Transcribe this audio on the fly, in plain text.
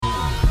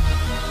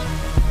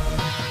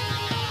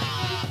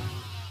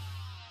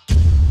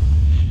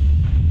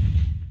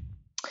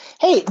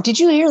Hey, did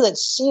you hear that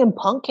CM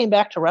Punk came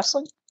back to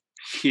wrestling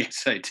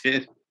Yes, I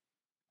did.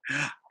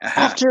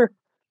 after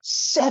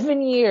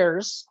 7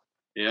 years?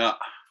 Yeah.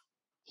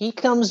 He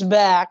comes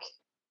back.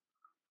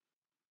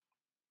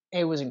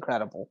 It was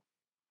incredible.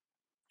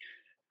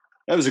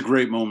 That was a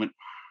great moment.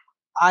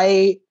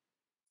 I'm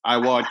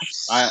watched.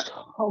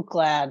 so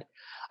glad.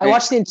 I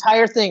watched the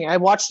entire thing. I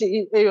watched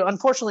it.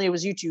 Unfortunately, it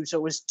was YouTube, so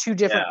it was two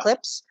different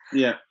clips.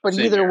 Yeah. But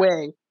either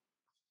way,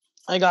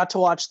 I got to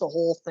watch the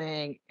whole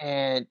thing,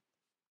 and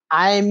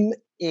I'm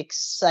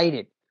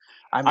excited.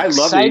 I'm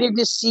excited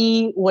to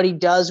see what he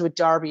does with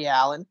Darby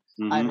Allin.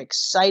 Mm-hmm. I'm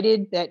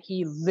excited that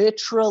he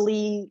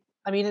literally,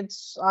 I mean,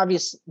 it's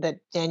obvious that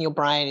Daniel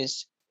Bryan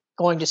is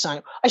going to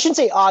sign. I shouldn't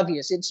say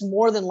obvious. It's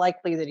more than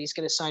likely that he's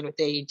going to sign with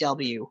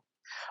AEW.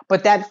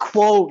 But that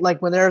quote,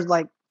 like when they're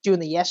like doing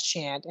the yes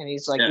chant, and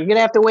he's like, you're going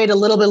to have to wait a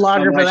little bit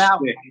longer for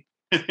that one.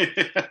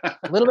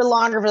 A little bit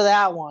longer for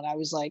that one. I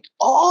was like,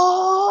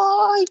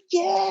 oh,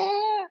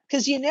 yeah.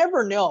 Because you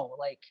never know.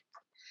 Like,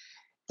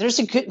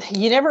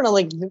 you never know,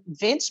 like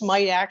Vince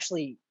might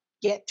actually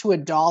get to a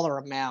dollar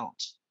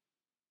amount.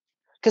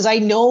 Because I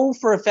know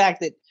for a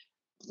fact that,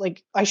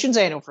 like, I shouldn't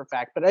say I know for a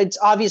fact, but it's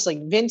obvious, like,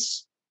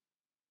 Vince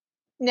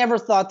never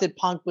thought that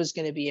Punk was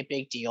going to be a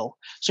big deal.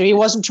 So he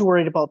wasn't too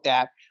worried about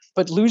that.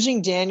 But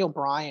losing Daniel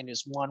Bryan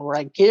is one where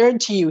I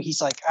guarantee you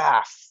he's like,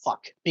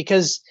 fuck.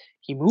 Because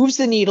he moves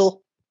the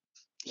needle.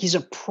 He's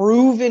a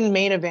proven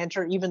main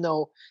eventer, even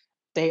though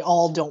they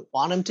all don't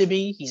want him to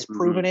be. He's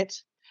proven it.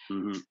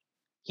 Mm-hmm.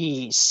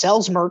 He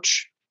sells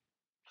merch,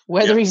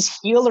 whether he's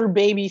heel or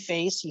baby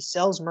face, he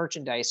sells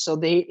merchandise. So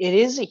it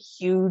is a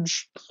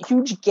huge,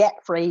 huge get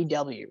for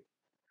AEW.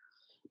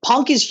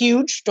 Punk is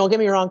huge. Don't get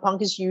me wrong.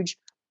 Punk is huge.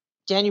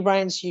 Daniel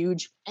Bryan's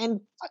huge. And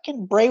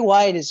fucking Bray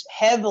Wyatt is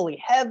heavily,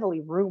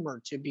 heavily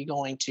rumored to be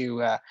going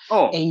to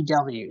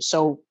AEW.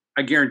 So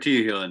I guarantee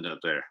you he'll end up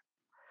there.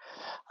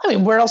 I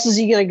mean, where else is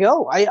he going to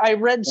go? I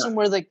read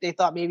somewhere like they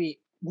thought maybe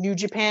New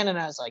Japan, and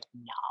I was like,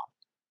 no.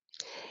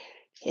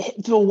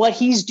 For what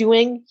he's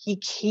doing,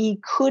 he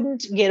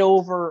couldn't get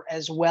over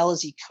as well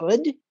as he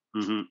could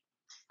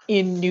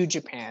in New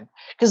Japan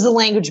because the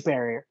language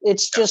barrier.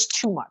 It's just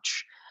too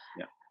much.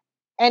 Yeah.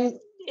 And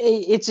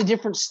it's a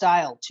different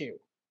style too.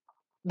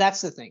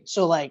 That's the thing.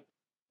 So like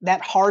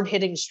that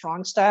hard-hitting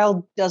strong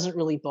style doesn't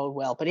really bode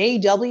well. But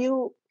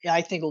AEW,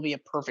 I think, will be a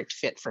perfect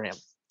fit for him.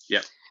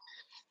 Yeah.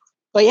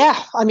 But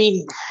yeah, I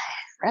mean,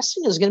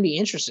 wrestling is going to be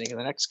interesting in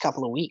the next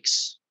couple of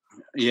weeks.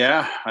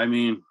 Yeah, I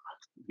mean,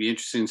 be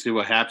interesting to see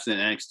what happens in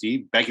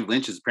NXT. Becky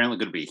Lynch is apparently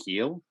going to be a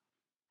heel.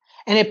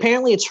 And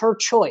apparently it's her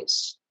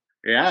choice.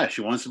 Yeah,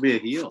 she wants to be a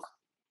heel.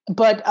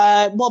 But,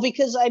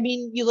 because, I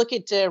mean, you look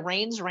at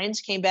Reigns.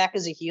 Reigns came back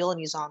as a heel, and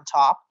he's on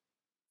top.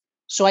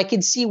 So I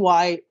can see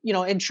why,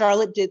 and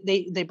Charlotte,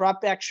 they brought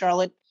back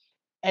Charlotte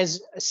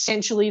as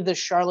essentially the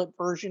Charlotte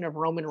version of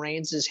Roman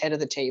Reigns as head of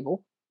the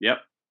table. Yep.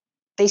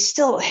 They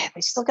still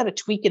got to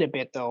tweak it a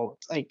bit, though.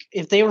 Like,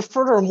 if they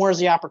refer to her more as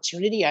the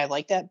opportunity, I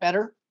like that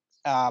better.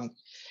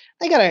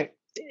 They got to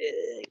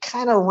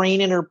kind of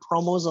rein in her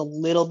promos a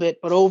little bit,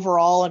 but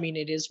overall, I mean,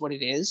 it is what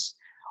it is.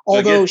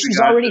 Although she's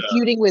already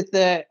feuding with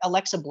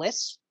Alexa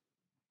Bliss.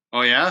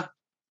 Oh, yeah?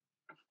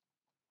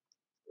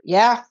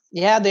 Yeah,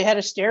 they had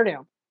a stare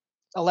down.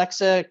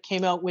 Alexa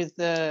came out with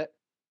the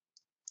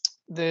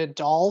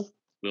doll.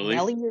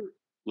 Lily.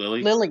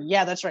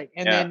 Yeah, that's right.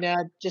 And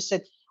then just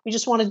said, we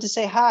just wanted to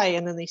say hi.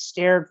 And then they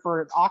stared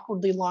for an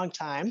awkwardly long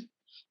time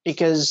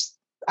because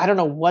I don't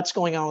know what's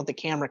going on with the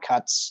camera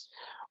cuts.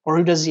 Or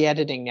who does the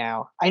editing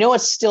now? I know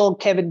it's still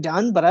Kevin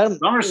Dunn, but I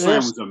don't. SummerSlam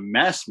was a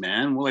mess,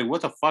 man. Well, like,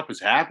 what the fuck was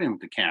happening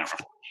with the camera?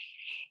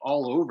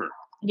 All over.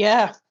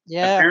 Yeah.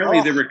 Apparently,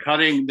 they were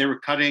cutting. They were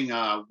cutting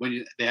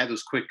when they had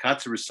those quick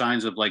cuts. There were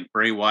signs of like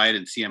Bray Wyatt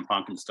and CM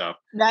Punk and stuff.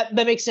 That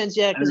makes sense,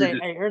 yeah, because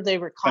I heard they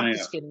were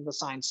confiscating the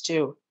signs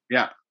too.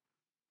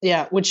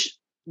 Yeah, which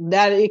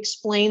that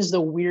explains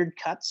the weird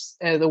cuts,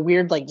 the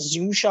weird like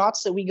zoom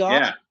shots that we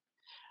got.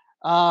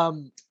 Yeah.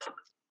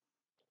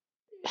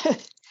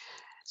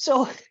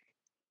 So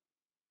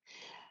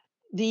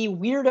the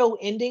weirdo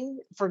ending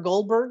for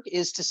Goldberg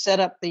is to set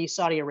up the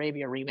Saudi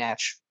Arabia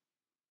rematch.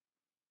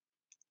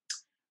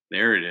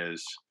 There it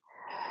is.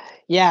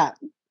 Yeah.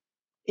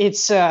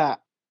 It's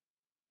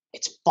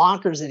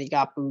bonkers that he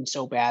got booed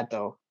so bad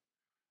though.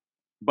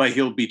 But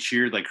he'll be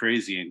cheered like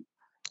crazy. And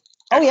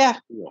Oh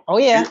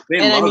yeah.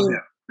 They love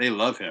him. They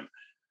love him.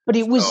 But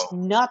it was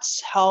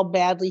nuts how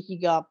badly he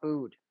got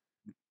booed.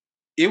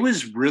 It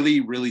was really,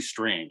 really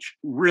strange.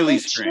 Really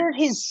strange. Cheered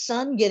his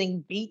son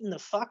getting beaten the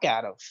fuck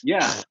out of.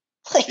 Yeah,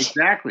 like,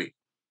 exactly.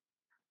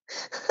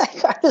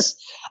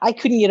 I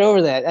couldn't get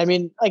over that. I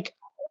mean, like,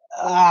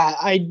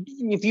 I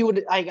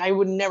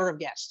would never have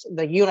guessed.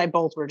 Like, you and I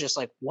both were just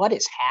like, what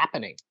is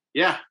happening?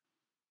 Yeah,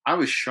 I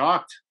was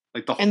shocked.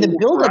 Like the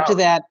build up to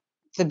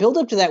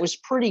that was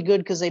pretty good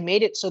because they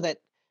made it so that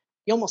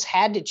you almost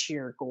had to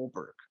cheer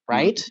Goldberg,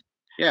 right?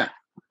 Mm-hmm. Yeah.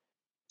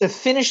 The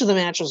finish of the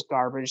match was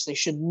garbage. They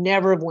should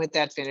never have went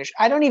that finish.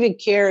 I don't even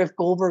care if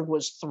Goldberg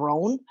was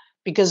thrown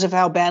because of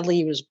how badly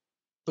he was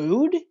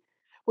booed,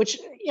 which,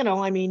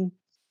 I mean.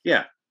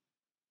 Yeah.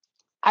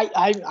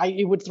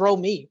 it would throw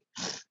me,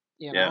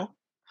 you know.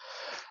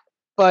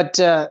 But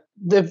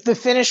the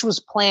finish was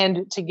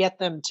planned to get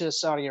them to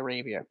Saudi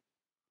Arabia.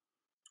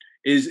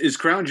 Is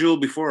Crown Jewel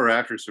before or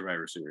after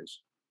Survivor Series?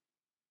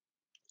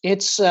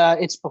 It's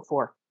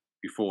before.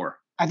 Before.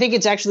 I think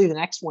it's actually the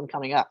next one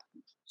coming up.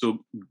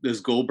 So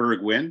does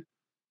Goldberg win?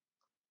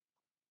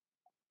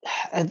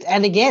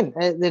 And again,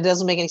 that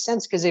doesn't make any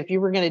sense, because if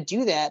you were going to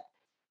do that,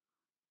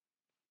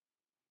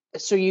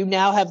 so you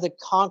now have the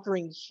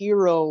conquering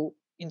hero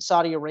in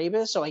Saudi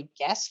Arabia. So I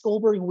guess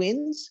Goldberg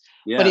wins.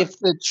 Yeah. But if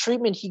the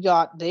treatment he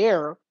got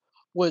there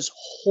was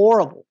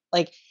horrible,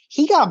 like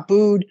he got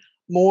booed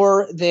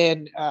more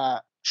than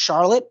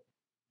Charlotte.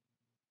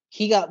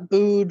 He got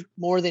booed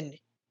more than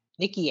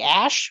Nikki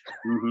Ash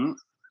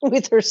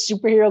with her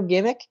superhero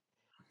gimmick.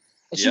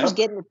 And she was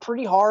getting it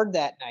pretty hard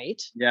that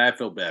night. Yeah, I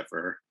feel bad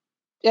for her.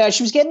 Yeah,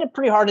 she was getting it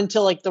pretty hard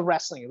until like the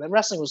wrestling. The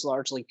wrestling was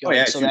largely good. Oh,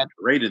 yeah, so she was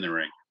great in the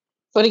ring.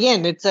 But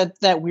again, it's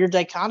that weird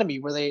dichotomy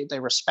where they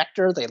respect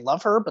her, they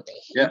love her, but they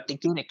hate the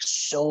gimmick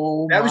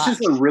so much. That was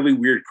just a really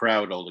weird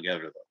crowd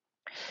altogether,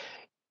 though.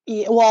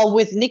 Yeah, well,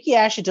 with Nikki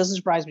Ash, it doesn't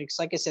surprise me because,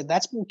 like I said,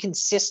 that's been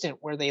consistent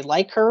where they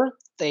like her,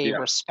 they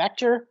respect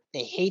her,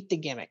 they hate the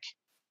gimmick.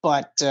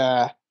 But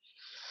yeah,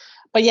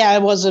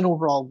 it was an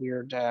overall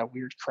weird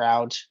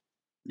crowd.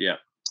 Yeah.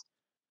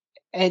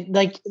 And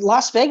like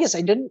Las Vegas,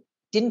 I didn't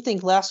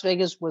think Las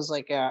Vegas was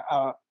like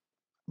a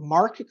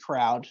market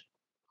crowd.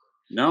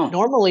 No.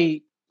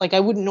 Normally, like I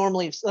wouldn't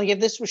normally, like if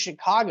this was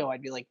Chicago,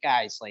 I'd be like,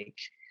 guys, like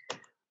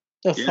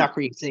the fuck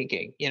are you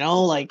thinking? You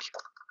know, like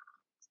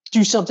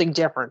do something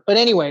different. But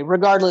anyway,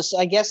 regardless,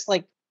 I guess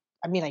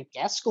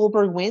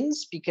Goldberg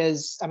wins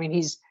because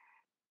he's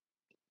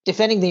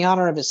defending the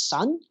honor of his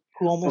son,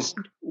 who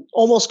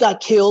almost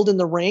got killed in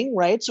the ring,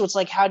 right? So it's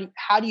like, how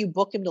do you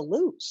book him to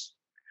lose?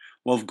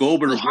 Well, if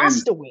Goldberg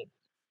has to win.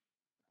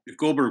 If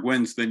Goldberg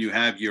wins, then you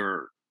have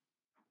your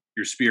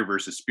spear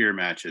versus spear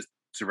match at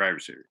Survivor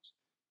Series.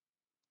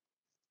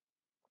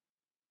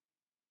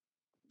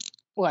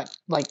 What?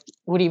 Like,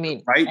 what do you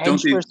mean? Right?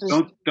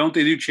 Don't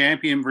they do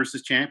champion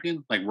versus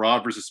champion, like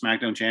Raw versus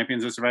SmackDown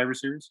champions at Survivor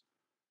Series?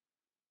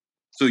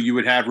 So you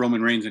would have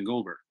Roman Reigns and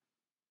Goldberg.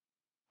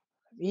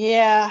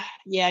 Yeah,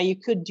 you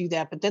could do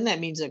that, but then that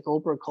means that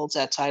Goldberg holds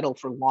that title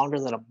for longer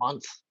than a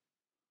month.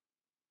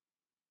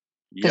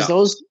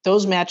 Because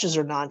those matches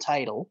are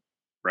non-title.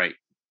 Right.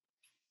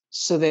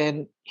 So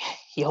then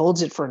he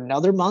holds it for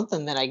another month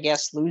and then I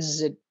guess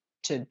loses it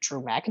to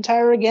Drew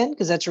McIntyre again,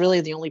 because that's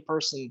really the only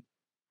person.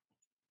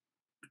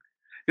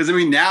 Because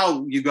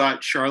now you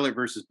got Charlotte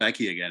versus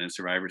Becky again in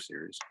Survivor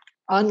Series.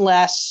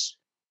 Unless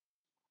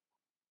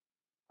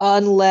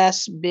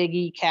Big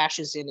E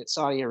cashes in at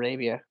Saudi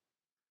Arabia.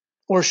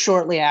 Or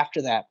shortly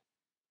after that.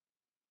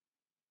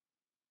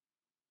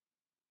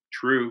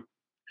 True.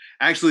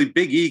 Actually,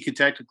 Big E could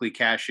technically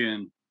cash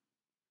in.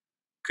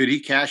 Could he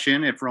cash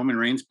in if Roman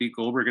Reigns beat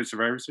Goldberg at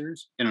Survivor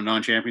Series in a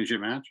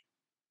non-championship match?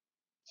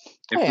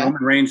 If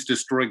Roman Reigns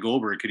destroyed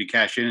Goldberg, could he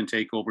cash in and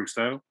take Goldberg's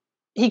title?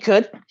 He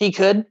could,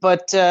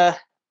 but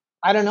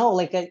I don't know.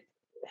 Like,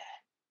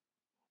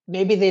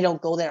 maybe they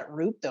don't go that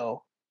route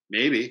though.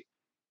 Maybe.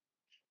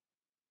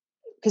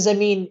 Because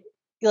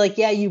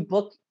you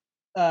book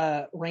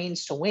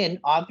Reigns to win,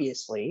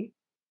 obviously,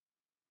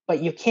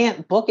 but you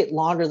can't book it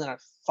longer than a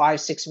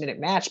 5-6 minute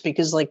match,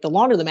 because like the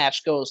longer the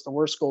match goes, the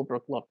worse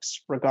Goldberg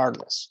looks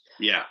regardless.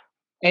 Yeah.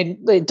 And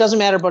it doesn't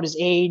matter about his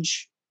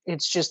age.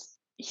 It's just,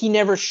 he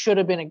never should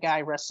have been a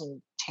guy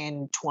wrestling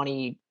 10,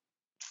 20,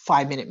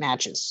 5-minute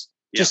matches.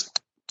 Yeah.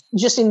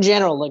 Just in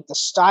general, like the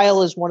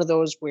style is one of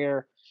those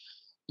where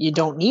you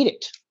don't need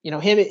it.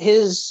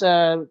 His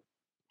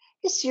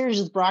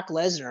series with Brock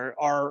Lesnar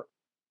are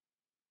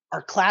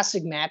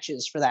classic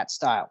matches for that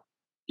style.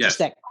 Yes. Just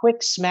that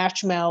quick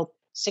smash mouth,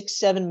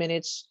 6-7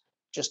 minutes,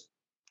 just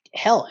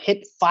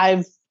hit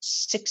 5-6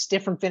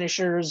 different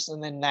finishers,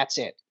 and then that's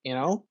it,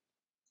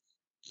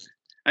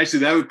 Actually,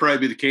 that would probably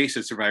be the case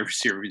at Survivor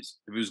Series.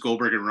 If it was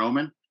Goldberg and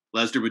Roman,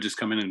 Lesnar would just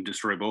come in and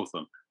destroy both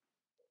of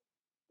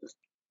them.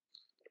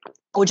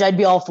 Which I'd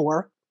be all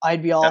for.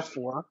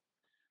 For.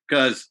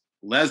 Because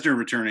Lesnar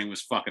returning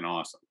was fucking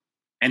awesome.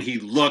 And he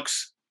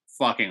looks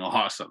fucking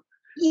awesome.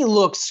 He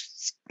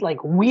looks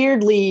like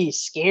weirdly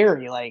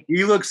scary. Like,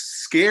 he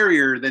looks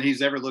scarier than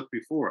he's ever looked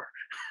before.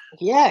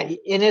 Yeah,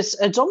 and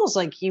it's almost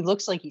like he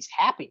looks like he's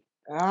happy.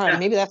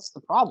 Maybe that's the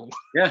problem.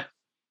 Yeah.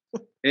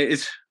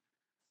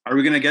 Are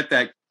we going to get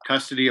that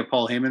custody of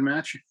Paul Heyman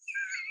match?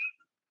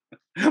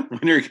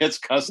 Winner gets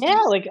custody.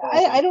 Yeah, like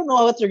I don't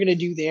know what they're going to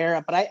do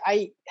there, but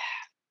I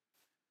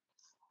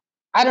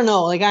don't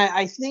know. Like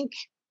I think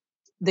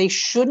they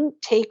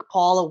shouldn't take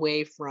Paul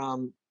away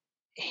from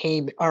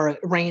Heyman or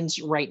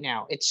Reigns right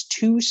now. It's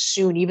too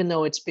soon, even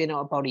though it's been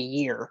about a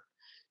year.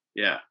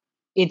 Yeah.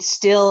 It's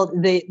still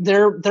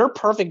they're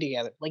perfect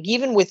together. Like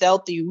even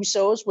without the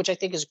Usos, which I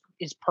think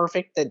is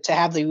perfect to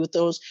have the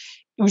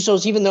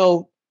Usos, even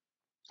though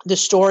the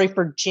story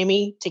for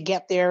Jimmy to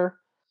get there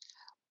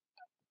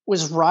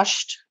was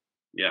rushed.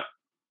 Yeah.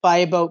 By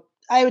about,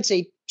 I would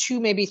say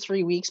 2, maybe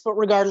 3 weeks, but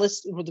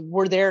regardless,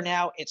 we're there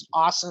now. It's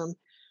awesome.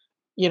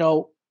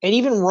 and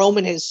even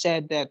Roman has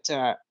said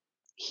that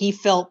he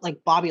felt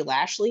like Bobby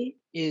Lashley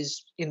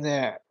is in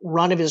the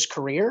run of his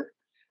career,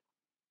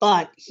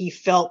 but he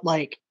felt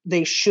like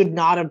they should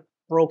not have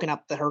broken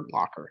up the Hurt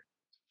Locker.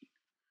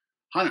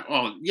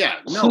 Oh yeah,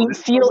 no.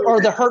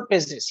 Or the Hurt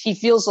business. He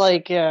feels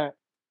like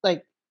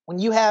when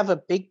you have a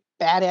big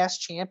badass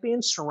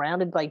champion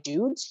surrounded by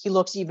dudes, he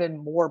looks even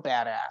more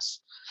badass.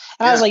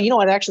 And I was like, you know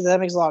what? Actually, that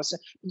makes a lot of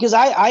sense because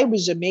I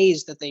was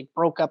amazed that they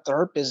broke up the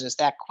Hurt business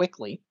that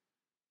quickly.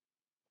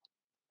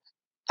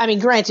 I mean,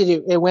 granted,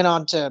 it went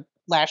on to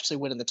Lashley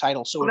winning the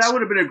title, so that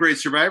would have been a great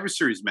Survivor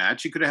Series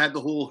match. You could have had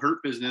the whole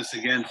Hurt business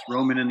against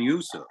Roman and the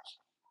Usos.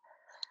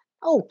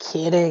 Oh,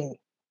 kidding!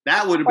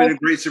 That would have been a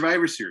great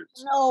Survivor Series.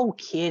 No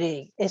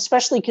kidding,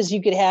 especially because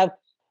you could have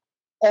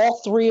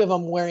all three of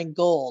them wearing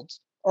gold,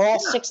 or all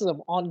six of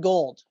them on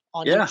gold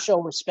on each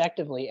show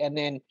respectively, and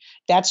then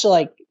that's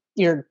like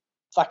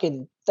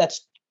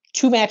that's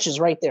 2 matches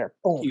right there.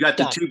 Boom, you got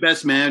done. The 2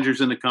 best managers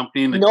in the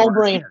company, and no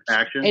brainer.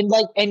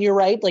 And you're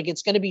right, like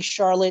it's going to be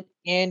Charlotte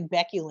and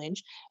Becky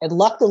Lynch, and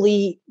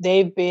luckily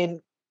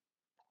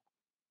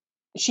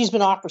she's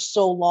been off for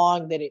so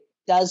long that it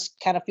does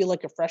kind of feel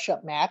like a fresh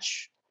up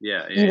match.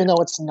 Yeah, even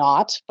though it's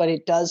not, but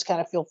it does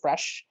kind of feel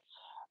fresh.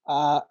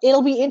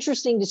 It'll be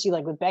interesting to see,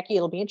 like with Becky,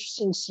 it'll be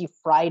interesting to see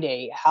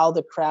Friday how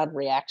the crowd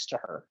reacts to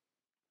her.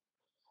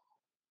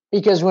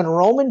 Because when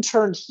Roman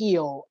turned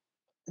heel,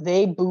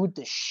 they booed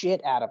the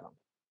shit out of him.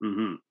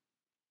 Mm-hmm.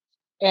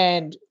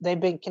 And they've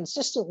been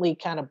consistently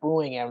kind of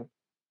booing him.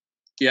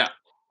 Yeah.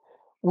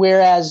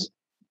 Whereas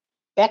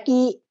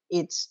Becky,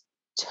 it's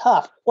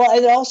tough. Well,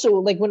 and also,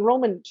 like when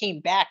Roman came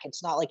back,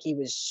 it's not like he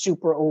was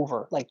super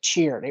over, like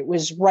cheered. It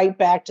was right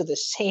back to the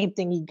same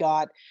thing he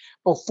got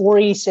before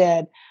he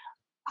said,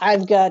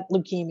 I've got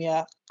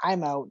leukemia,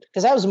 I'm out.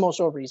 Because that was the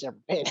most over he's ever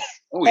been.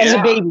 Oh, As a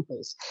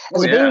babyface.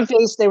 As a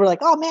babyface, they were like,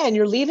 oh man,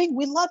 you're leaving?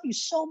 We love you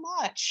so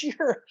much.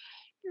 You're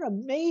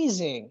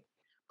amazing.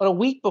 But a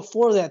week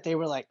before that, they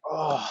were like,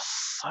 oh,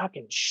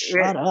 fucking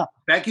shut up.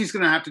 Becky's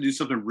going to have to do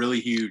something really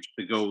huge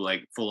to go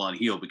like full on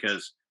heel,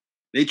 because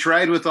they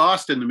tried with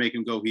Austin to make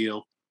him go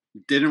heel.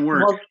 It didn't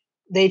work. Well,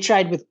 they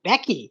tried with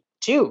Becky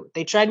too.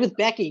 They tried with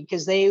Becky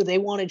because they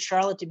wanted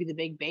Charlotte to be the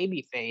big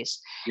baby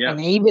face. Yeah. And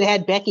they even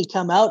had Becky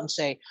come out and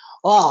say,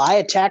 oh, I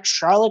attacked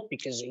Charlotte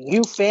because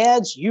you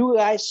fans, you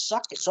guys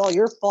suck. It's all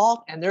your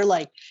fault. And they're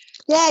like,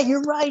 yeah,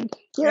 you're right.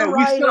 You're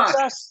right. It's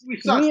us.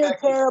 We are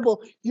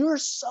terrible. You're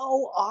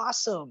so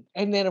awesome.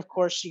 And then, of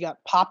course, she got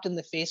popped in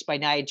the face by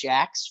Nia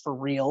Jax for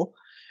real.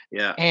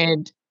 Yeah.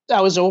 And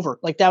that was over.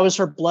 Like, that was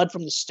her blood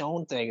from the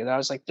stone thing. And I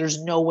was like,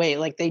 there's no way.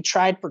 Like, they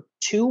tried for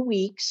 2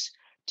 weeks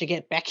to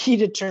get Becky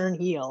to turn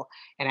heel.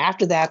 And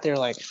after that, they're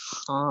like,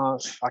 oh,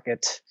 fuck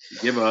it.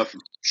 Give up.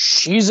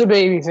 She's a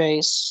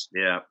babyface.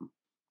 Yeah.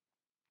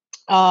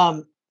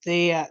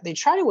 They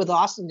tried it with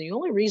Austin. The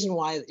only reason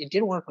why it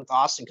didn't work with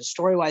Austin, because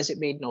story-wise, it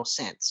made no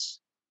sense.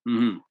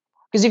 Mm-hmm.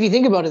 Because if you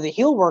think about it, the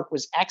heel work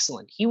was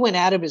excellent. He went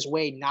out of his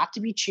way not to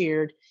be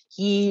cheered.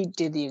 He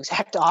did the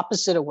exact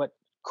opposite of what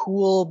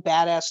cool,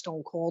 badass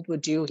Stone Cold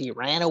would do. He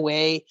ran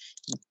away.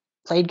 He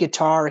played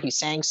guitar. He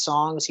sang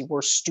songs. He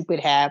wore stupid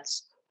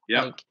hats.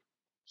 Yeah. Like,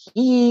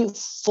 he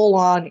full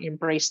on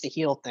embraced the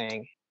heel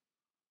thing.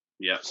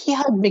 Yeah. He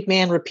hugged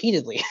McMahon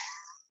repeatedly.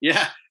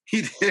 Yeah,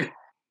 he did.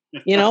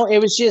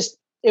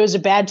 It was a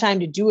bad time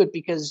to do it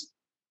because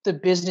the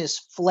business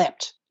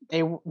flipped.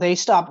 They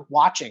stopped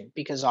watching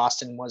because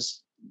Austin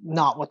was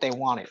not what they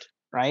wanted,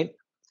 right?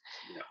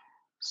 Yeah.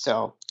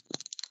 So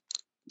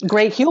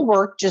great heel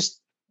work, just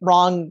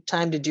wrong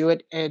time to do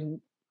it. And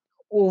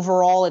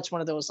overall, it's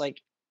one of those, like,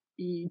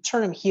 you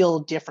turn him heel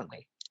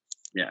differently.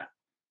 Yeah.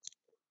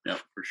 Yeah,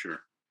 for sure.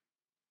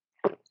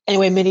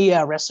 Anyway, mini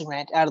wrestling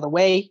rant out of the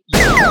way.